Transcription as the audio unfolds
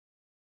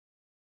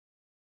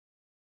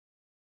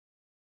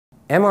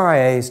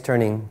MRIA is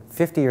turning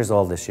 50 years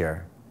old this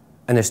year,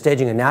 and they're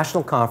staging a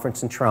national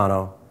conference in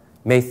Toronto,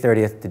 May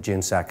 30th to June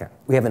 2nd.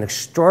 We have an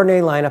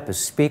extraordinary lineup of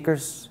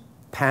speakers,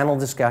 panel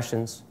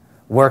discussions,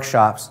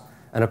 workshops,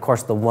 and of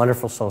course the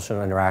wonderful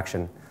social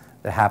interaction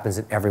that happens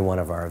at every one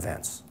of our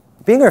events.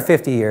 Being our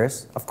 50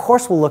 years, of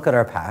course we'll look at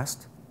our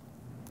past,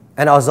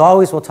 and as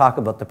always we'll talk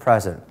about the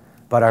present,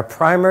 but our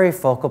primary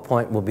focal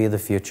point will be the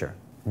future.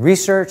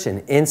 Research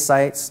and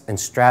insights and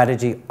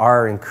strategy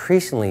are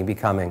increasingly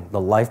becoming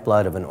the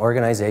lifeblood of an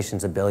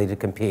organization's ability to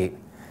compete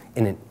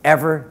in an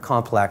ever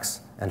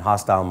complex and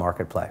hostile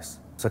marketplace.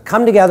 So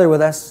come together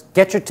with us,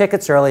 get your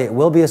tickets early, it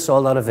will be a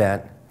sold-out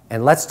event,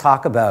 and let's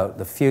talk about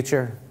the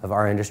future of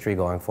our industry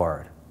going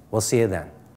forward. We'll see you then.